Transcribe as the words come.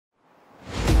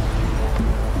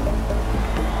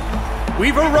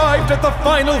we've arrived at the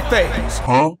final phase.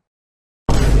 Huh?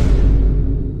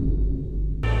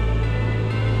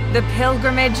 The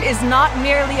pilgrimage is not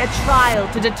merely a trial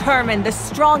to determine the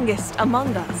strongest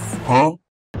among us. Huh?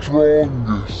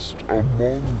 Strongest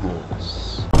among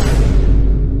us.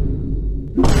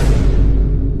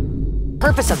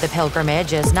 Purpose of the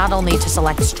pilgrimage is not only to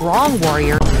select strong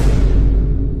warriors,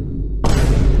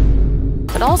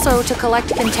 but also to collect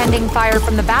contending fire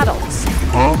from the battles.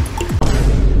 Huh?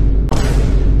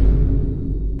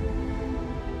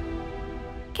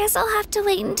 Guess I'll have to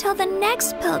wait until the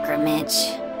next pilgrimage.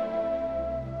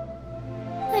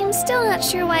 I'm still not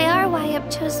sure why our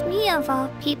YUP chose me of all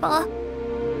people.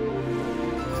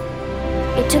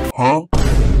 It took— Huh?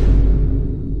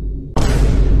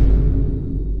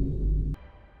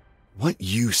 What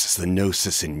use is the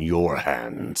Gnosis in your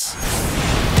hands?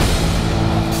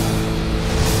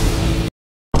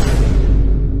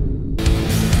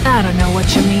 I don't know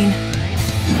what you mean.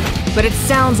 But it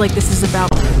sounds like this is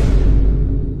about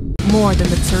more than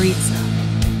the Tsaritsa.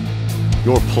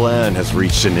 Your plan has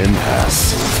reached an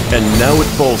impasse, and now it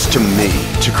falls to me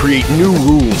to create new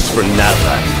rules for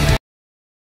Natlan.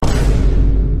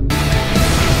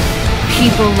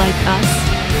 People like us.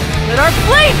 Let our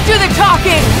flames do the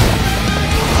talking!